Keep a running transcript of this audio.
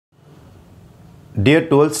Dear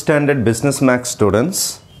 12th standard business maths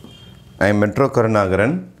students, I am Metro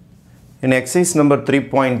Karunagaran. In exercise number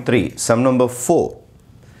 3.3, sum number 4,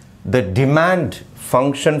 the demand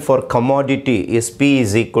function for commodity is P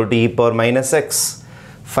is equal to e power minus x.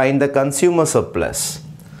 Find the consumer surplus.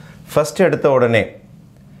 First எடுத்த உடனே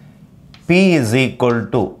P is equal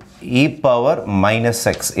to e power minus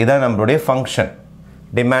x. இதான் நம்மளுடைய function,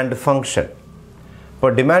 demand function.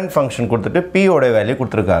 இப்போ demand function கொடுத்துட்டு P ஓட value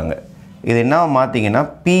கொடுத்துருக்காங்க. இது என்ன மாற்றிங்கன்னா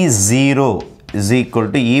P0 is equal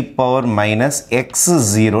to e power minus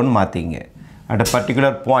x0 ன்னு மாற்றிங்க. At a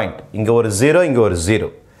particular point, இங்கே ஒரு 0, இங்கே ஒரு 0.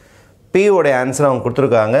 P ஓட ஆன்சர் அவங்க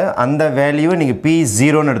கொடுத்துருக்காங்க. அந்த வேல்யூவை நீங்கள்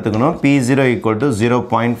P0 ன்னு எடுத்துக்கணும். P0 equal to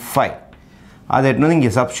 0.5. அதை எடுத்து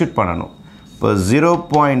இங்கே சப்ஸ்டியூட் பண்ணணும். இப்போ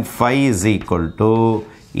 0.5 is equal to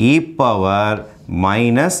e power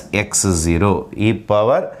minus x0. e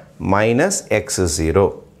power minus x0.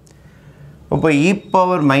 இப்போ e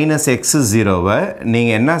power minus x0வை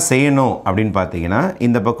நீங்கள் என்ன செய்யணும் அப்படின்னு பார்த்தீங்கன்னா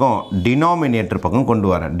இந்த பக்கம் டினாமினேட்டர் பக்கம் கொண்டு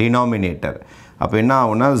வரேன். டினாமினேட்டர் அப்போ என்ன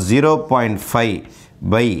ஆகுனா 0.5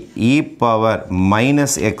 by e power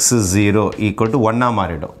minus x0 equal to 1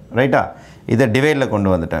 மாறிடும். ரைட்டா? இதை டிவைடில்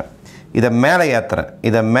கொண்டு வந்துட்டேன். இதை மேலே ஏற்றுறேன்,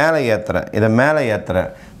 இதை மேலே ஏற்றுறேன், இதை மேலே ஏற்றுறேன்.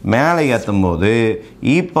 மேலே ஏற்றும் போது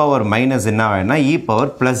e power minus என்ன ஆகுனா e power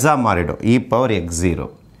ப்ளஸ்ஸாக மாறிடும். e power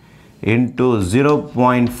x0 into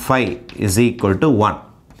 0.5 is equal to 1.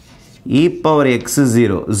 e power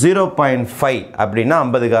x0 0.5 அப்படின்னா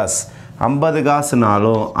 50 காசு. 50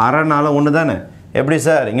 காசுனாலும் அரைனாலும் ஒன்று தானே. எப்படி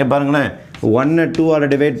சார்? இங்கே பாருங்களேன், 1 2 ஆல்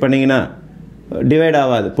டிவைட் பண்ணிங்கன்னா டிவைட்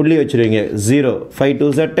ஆகாது, புள்ளி வச்சுருவீங்க. 0 5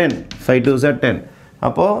 2s are 10, 5 2s are 10.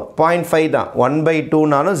 அப்போது 0.5 தான்.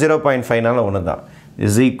 1/2நாலும் 0.5நாலும் ஒன்று தான்.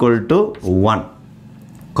 is equal to 1.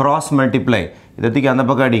 cross multiply, இதற்கு அந்த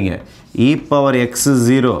பக்கம் அடிங்க. e power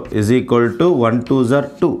x0 is equal to 1 2s are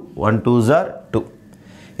 2, 1 2s are 2.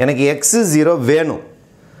 எனக்கு x0 வேணும்,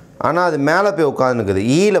 ஆனால் அது மேலே போய் உட்காந்துருக்குது,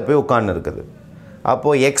 ஈயில் போய் உட்காந்து இருக்குது.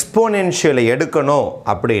 அப்போது எக்ஸ்போனென்ஷியலை எடுக்கணும்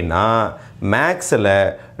அப்படின்னா மேக்ஸில்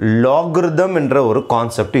லாகிரிதம் என்ற ஒரு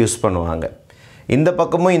கான்செப்ட் யூஸ் பண்ணுவாங்க. இந்த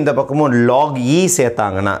பக்கமும் லாக் இ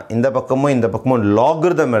சேர்த்தாங்கன்னா, இந்த பக்கமும்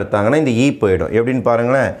லாகிரிதம் எடுத்தாங்கன்னா இந்த இ போயிடும். எப்படின்னு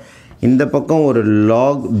பாருங்களேன், இந்த பக்கம் ஒரு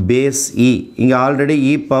லாக் பேஸ் இ, இங்கே ஆல்ரெடி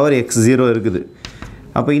இ பவர் x0 இருக்குது.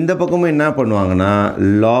 அப்போ இந்த பக்கமும் என்ன பண்ணுவாங்கன்னா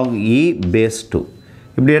லாக் இ பேஸ் 2.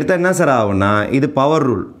 இப்படி எடுத்தால் என்ன சார் ஆகும்னா இது பவர்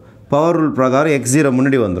ரூல் பிரகாரம் x0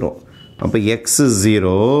 முன்னாடி வந்துடும். அப்போ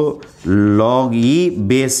x0 லாக் இ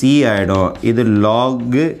பேஸ் இ ஆகிடும், இது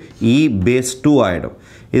லாக் இ பேஸ் 2 ஆகிடும்.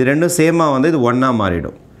 இது ரெண்டும் சேமாக வந்து இது 1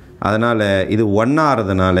 மாறிடும். அதனால் இது 1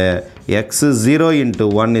 ஆகிறதுனால x0 into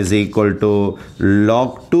 1 is equal to log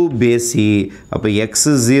 2 base e. அப்போ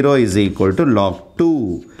x0 is equal to log 2.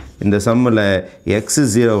 இந்த சம்மில்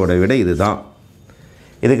x0 ஓட விட இதுதான்.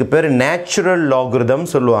 இதுக்கு பேர் நேச்சுரல் லாகிரிதம்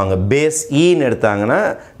சொல்லுவாங்க. பேஸ் ஈன்னு எடுத்தாங்கன்னா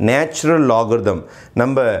நேச்சுரல் லாகிரிதம்.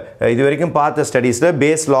 நம்ம இது வரைக்கும் பார்த்த ஸ்டடீஸில்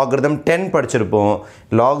பேஸ் லாகிரிதம் 10 படிச்சிருப்போம்.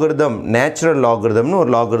 லாகிரிதம் நேச்சுரல் லாகிரிதம்னு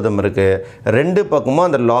ஒரு லாகிரிதம் இருக்குது. ரெண்டு பக்கமும்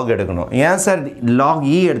அந்த லாக் எடுக்கணும். ஏன் சார் லாக்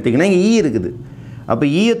இ எடுத்திங்கன்னா இங்கே இ இருக்குது. அப்போ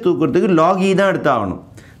ஈயை தூக்கிறதுக்கு லாக் இ தான் எடுத்தாகணும்.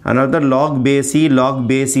 அதனால தான் லாக்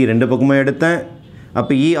பேஸ் இ ரெண்டு பக்கமும் எடுத்தேன்.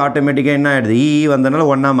 அப்போ இ ஆட்டோமேட்டிக்காக என்ன ஆகிடுது, இ வந்தனால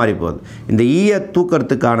 1 மாறி போகுது. இந்த ஈயை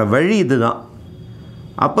தூக்கிறதுக்கான வழி இது தான்.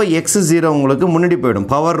 அப்போ x0 உங்களுக்கு முன்னாடி போயிடும்.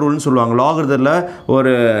 பவர் ரூல்னு சொல்லுவாங்க. லாகிரிதத்தில்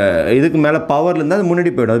ஒரு இதுக்கு மேலே பவரில் இருந்தால் அது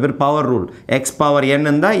முன்னாடி போயிடும். அது பேர் power rule. x power n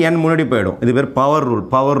இருந்தால் n முன்னாடி போயிடும். இது பேர் பவர்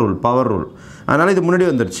ரூல். அதனால் இது முன்னாடி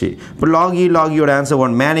வந்துடுச்சு. இப்போ லாகியோட ஆன்சர்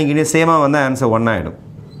 1. மேனிங்கினே சேமாக வந்தால் ஆன்சர் 1 ஆகிடும்.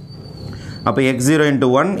 அப்போ x0 into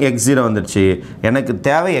 1 x0 வந்துடுச்சு. எனக்கு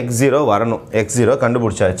தேவை x0 வரணும். x0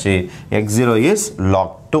 கண்டுபிடிச்சாச்சு. x0 is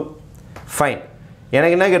log 2. ஃபைன்.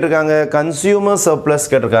 எனக்கு என்ன கேட்டிருக்காங்க, கன்சியூமர் சர்ப்ளஸ்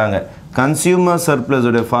கேட்டிருக்காங்க. கன்சியூமர் சர்ப்ளஸ்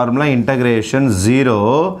உடைய formula integration 0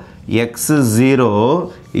 x0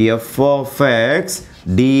 f of x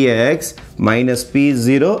dx minus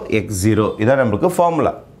p0 x0. இதான் நம்மளுக்கு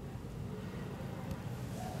ஃபார்முலா.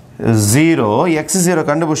 0 x0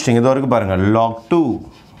 கண்டுபிடிச்சிட்டிங்க. இது வரைக்கும் பாருங்கள்,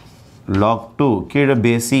 log 2 கீழே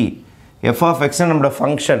பேசி f of x நம்மளோட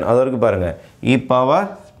ஃபங்க்ஷன். அது வரைக்கும் பாருங்கள், e power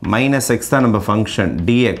minus x தான் நம்ம ஃபங்க்ஷன்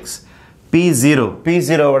dx.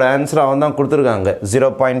 P0வோட ஆன்சர் அவன் தான் கொடுத்துருக்காங்க,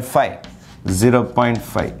 0.5.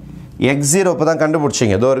 x0 இப்போ தான்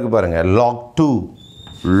கண்டுபிடிச்சிங்க. இதோ இருக்குது பாருங்கள், log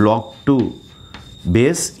 2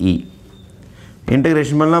 பேஸ் இ.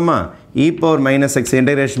 இன்டகிரேஷன் பண்ணலாமா? e power minus x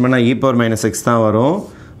integration பண்ணால் e power minus x தான் வரும்.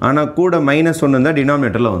 ஆனால் கூட -1 இருந்தால்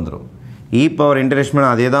டினாமினேட்டரில் வந்துடும். e power இன்டகிரேஷன்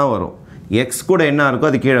பண்ணால் அதே தான் வரும். x கூட என்ன இருக்கோ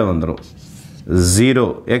அது கீழே வந்துடும். 0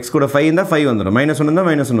 x கூட 5 இருந்தால் 5 வந்துடும். -1 இருந்தால்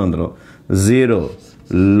 -1 வந்துடும். 0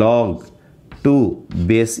 log 2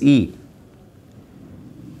 base e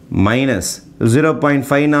minus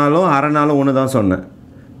 0.5 நாலும் அரைநாளும் ஒன்று தான் சொன்னேன்.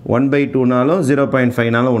 1/2னாலும்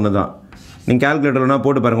 0.5னாலும் ஒன்று தான். நீங்கள் கால்குலேட்டர்னா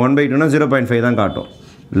போட்டு பாருங்கள். 1/2னா 0.5 தான் காட்டும்.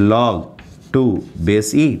 log 2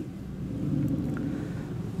 base e.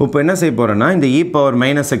 இப்போ என்ன செய்ய போகிறேன்னா இந்த e பவர்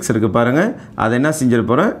மைனஸ் எக்ஸ் இருக்குது பாருங்கள், அதை என்ன செஞ்சிட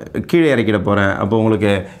போகிறேன், கீழே இறக்கிட போகிறேன். அப்போ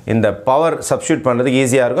உங்களுக்கு இந்த பவர் சப்ஸ்டியூட் பண்ணுறதுக்கு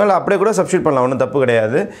ஈஸியாக இருக்கும். இல்லை அப்படியே கூட சப்ஸ்டியூட் பண்ணலாம், ஒன்றும் தப்பு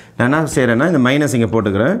கிடையாது. நான் என்ன செய்கிறேன்னா இந்த மைனஸ் இங்கே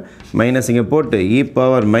போட்டுக்கிறேன். மைனஸ் இங்கே போட்டு e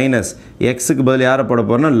பவர் மைனஸ் எக்ஸுக்கு பதில் யாரை போட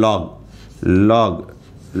போகிறேன்னா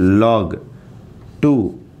log 2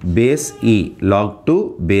 base e. log 2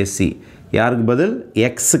 base e யாருக்கு பதில்,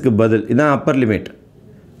 எக்ஸுக்கு பதில். இதுதான் upper limit,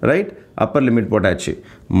 right? Upper limit போட்டாச்சு.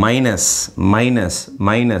 மைனஸ்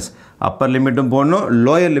அப்பர் லிமிட்டும் போடணும்,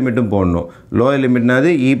 லோயர் லிமிட்டும் போடணும். Lower லிமிட்னாது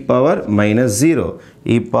e power minus 0,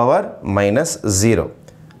 e power minus 0.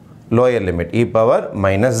 Lower limit e power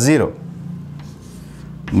minus 0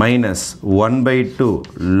 minus 1/2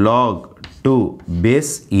 log 2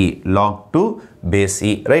 base e. log 2 base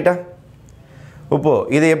e, ரைட்டா? இப்போது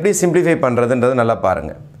இதை எப்படி சிம்பிளிஃபை பண்ணுறதுன்றது நல்லா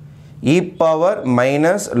பாருங்கள். e power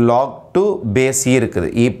minus log 2 base e இருக்குது.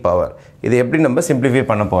 e பவர் இதை எப்படி நம்ம சிம்பிளிஃபை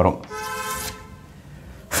பண்ண போகிறோம்?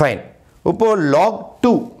 ஃபைன். இப்போது log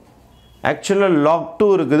 2 ஆக்சுவலாக log 2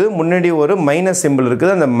 இருக்குது, முன்னாடி ஒரு மைனஸ் சிம்பிள்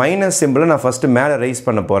இருக்குது. அந்த மைனஸ் சிம்பிளை நான் ஃபஸ்ட்டு மேலே ரைஸ்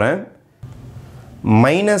பண்ண போகிறேன்.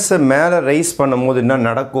 மைனஸை மேலே ரைஸ் பண்ணும் போது என்ன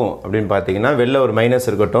நடக்கும் அப்படின்னு பார்த்தீங்கன்னா, வெளில ஒரு மைனஸ்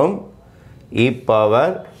இருக்கட்டும். e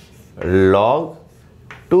power log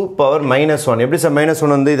 2 power minus 1. எப்படி சார் மைனஸ்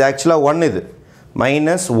 1 வந்து? இது ஆக்சுவலாக 1, இது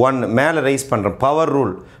மைனஸ் 1 மேலே ரைஸ் பண்ணுறேன். Power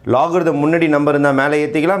rule. லாகிருத முன்னாடி நம்பர் இருந்தால் மேலே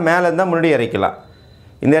ஏற்றிக்கலாம், மேலே இருந்தால் முன்னாடி இறக்கலாம்.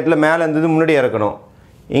 இந்த இடத்துல மேலே இருந்தது முன்னாடி இறக்கணும்,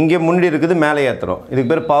 இங்கே முன்னாடி இருக்குது மேலே ஏற்றுறோம். இதுக்கு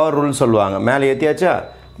பேர் பவர் ரூல் சொல்லுவாங்க. மேலே ஏற்றியாச்சா?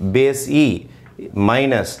 Base E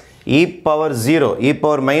minus e power 0. E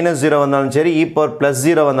power minus 0 வந்தாலும் சரி, இ பவர் ப்ளஸ்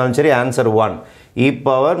 0 வந்தாலும் சரி, ஆன்சர் 1. இ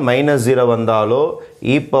பவர் மைனஸ் 0 வந்தாலோ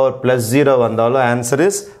இ பவர் ப்ளஸ் 0 வந்தாலோ ஆன்சர்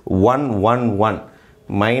இஸ் 1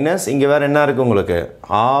 மைனஸ் இங்கே வேறு என்ன இருக்குது உங்களுக்கு?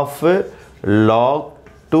 Of log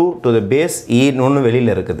 2 to the base e ஒன்று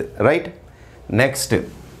வெளியில் இருக்குது, right? Next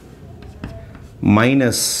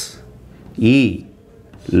minus e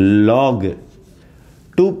log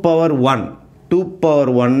 2 power 1. 2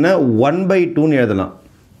 power 1 1/2ன்னு எழுதலாம்.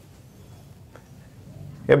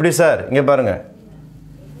 எப்படி சார்? இங்கே பாருங்கள்,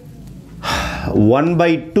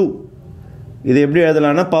 1/2 இது எப்படி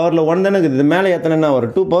எழுதலாம்னா பவரில் 1 தானே இருக்குது, இது மேலே எத்தனைன்னா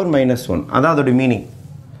வரும்? 2 பவர் மைனஸ் 1. அதான் அதோடைய மீனிங்.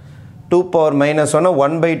 2 பவர் மைனஸ் 1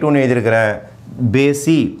 1/2ன்னு எழுதியிருக்கிறேன்.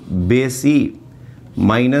 Base E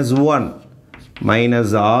minus 1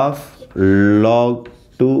 minus of log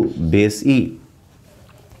 2 base இ.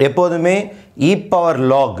 எப்போதுமே e பவர்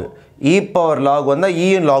log வந்தால்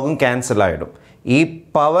ஈயும் லாகும் கேன்சல் ஆகிடும். e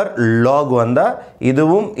பவர் log வந்தால்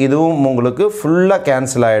இதுவும் உங்களுக்கு ஃபுல்லாக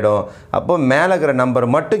கேன்சல் ஆகிடும். அப்போ மேலே இருக்கிற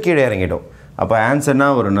நம்பர் மட்டும் கீழே இறங்கிடும். அப்போ ஆன்சர்னா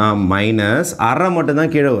வரும்னா மைனஸ் அரை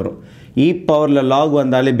மட்டும்தான் கீழே வரும். e பவரில் லாக்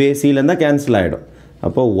வந்தாலே பேசியிலேருந்து தான் கேன்சல் ஆகிடும்.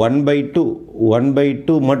 அப்போ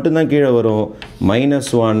 1/2 மட்டும்தான் கீழே வரும்.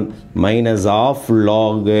 -1 மைனஸ் ஆஃப்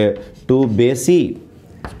log 2 பேசி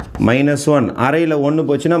 -1 அரையில் 1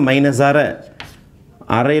 போச்சுன்னா -1/2,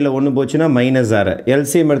 அரையில் 1 போச்சுன்னா -1/2.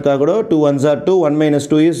 எல்சிஎம் எடுத்தால் கூட 2 1s are 2, 1 minus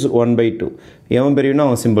 2 is 1/2. எவன் பெரியவனா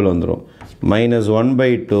அவன் சிம்பிள் வந்துடும்.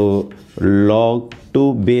 -1/2 log 2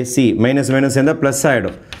 பேசி மைனஸ் இருந்தால் ப்ளஸ்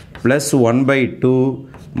ஆகிடும். +1/2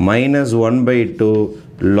 -1/2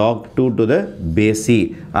 log 2 to the base e.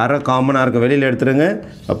 அரை காமனாக இருக்கும், வெளியில் எடுத்துருங்க.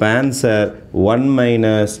 அப்போ answer 1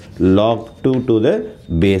 minus log 2 to the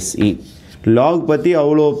base e. Lock பற்றி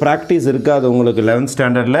அவ்வளோ ப்ராக்டிஸ் இருக்காது உங்களுக்கு 11th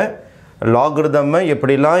ஸ்டாண்டர்டில். லாகிருதம்மை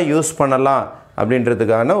எப்படிலாம் யூஸ் பண்ணலாம்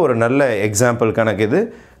அப்படின்றதுக்கான ஒரு நல்ல எக்ஸாம்பிள் கணக்கு இது.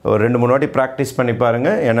 ஒரு 2-3 வாட்டி ப்ராக்டிஸ் பண்ணி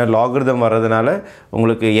பாருங்கள். ஏன்னா லாகிருதம் வர்றதுனால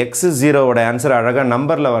உங்களுக்கு x0வோட ஆன்சர் அழகாக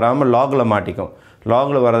நம்பரில் வராமல் லாகில் மாட்டிக்கும்.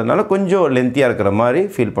 லாகில் வர்றதுனால கொஞ்சம் லென்த்தியாக இருக்கிற மாதிரி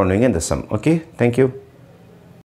ஃபீல் பண்ணுவீங்க இந்த சம். Okay, thank you.